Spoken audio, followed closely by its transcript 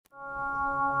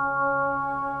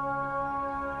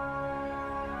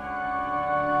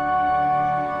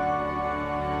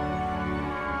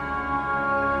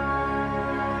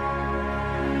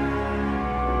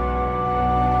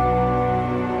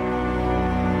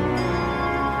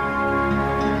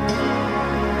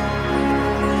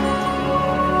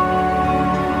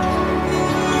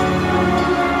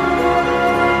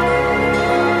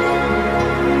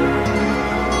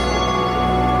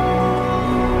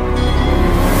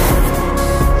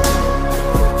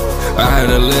I had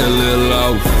to let a little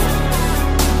off.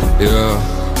 Yeah,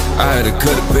 I had to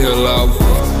cut a pill off.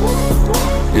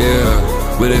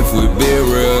 Yeah, but if we been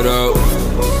real though,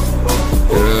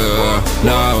 yeah,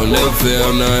 nah, I don't never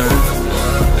feel nothing.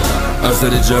 I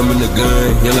started jumping the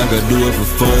gun, yeah, like I do it for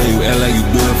fun. You act like you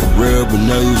do it for real, but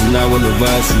no, you not want the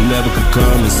vibes, you never could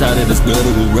come. Inside of this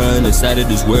gutter we run, inside of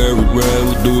this world we run.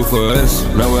 We do it for us,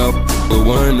 now I'll with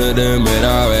one of them at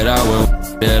all, at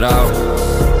all.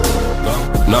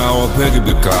 No, I won't pick it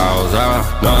because I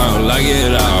don't like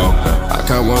it at all. I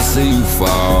can't want to see you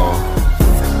fall.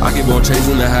 I keep on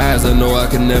chasing the highs, I know I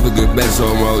can never get back, so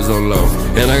I'm always on low.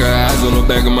 And I got eyes on the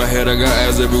back of my head, I got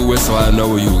eyes everywhere, so I know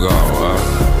where you go.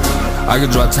 I can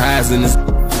drop ties in this,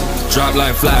 drop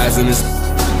like flies in this.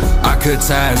 I cut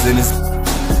ties in this,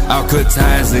 I'll cut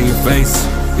ties in your face.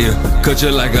 Yeah, cut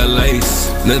you like a lace.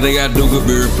 Nothing I do could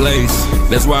be replaced.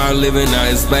 That's why I'm living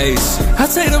out in space. I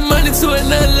take the money to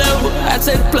another level. I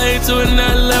take the plane to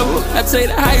another level. I take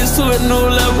the highest to a new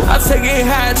level. I take it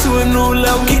high to a new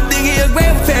level. Keep thinking your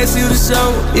grandma pass you the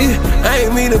show. Yeah, I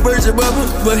ain't mean to burst your bubble,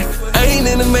 but I ain't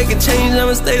into making change.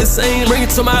 I'ma stay the same, bring it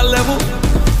to my level.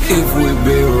 If we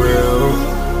be real,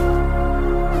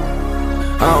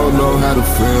 I don't know how to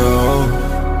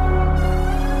feel.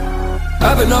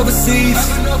 I've been overseas,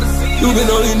 you've been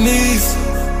on your knees.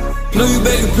 Know you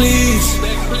begging please,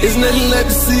 it's nothing left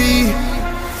to see,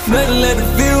 nothing left to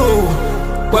feel.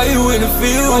 Why you in the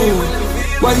field?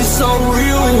 Why you so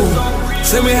real?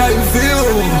 Tell me how you feel.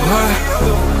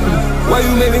 Why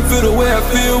you make me feel the way I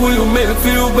feel? Will you make me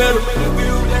feel better?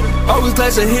 Always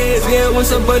clash your heads, yeah, when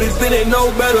somebody think they know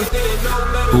better.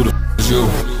 Who the f is you?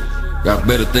 Got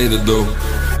better things to do.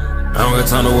 I don't got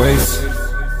time to waste,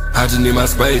 I just need my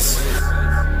space.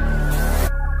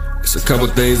 It's a couple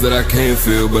things that I can't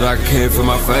feel, but I can't feel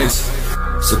my face.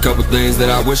 It's a couple things that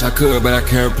I wish I could, but I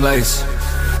can't replace.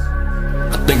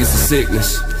 I think it's a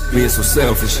sickness, being so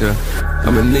selfish, yeah.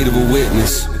 I'm in need of a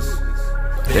witness.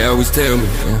 They always tell me,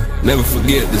 yeah, never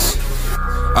forget this.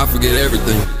 I forget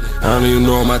everything, I don't even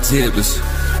know what my tip is.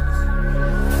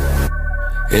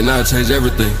 And I change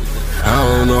everything, I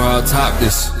don't know how to top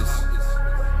this.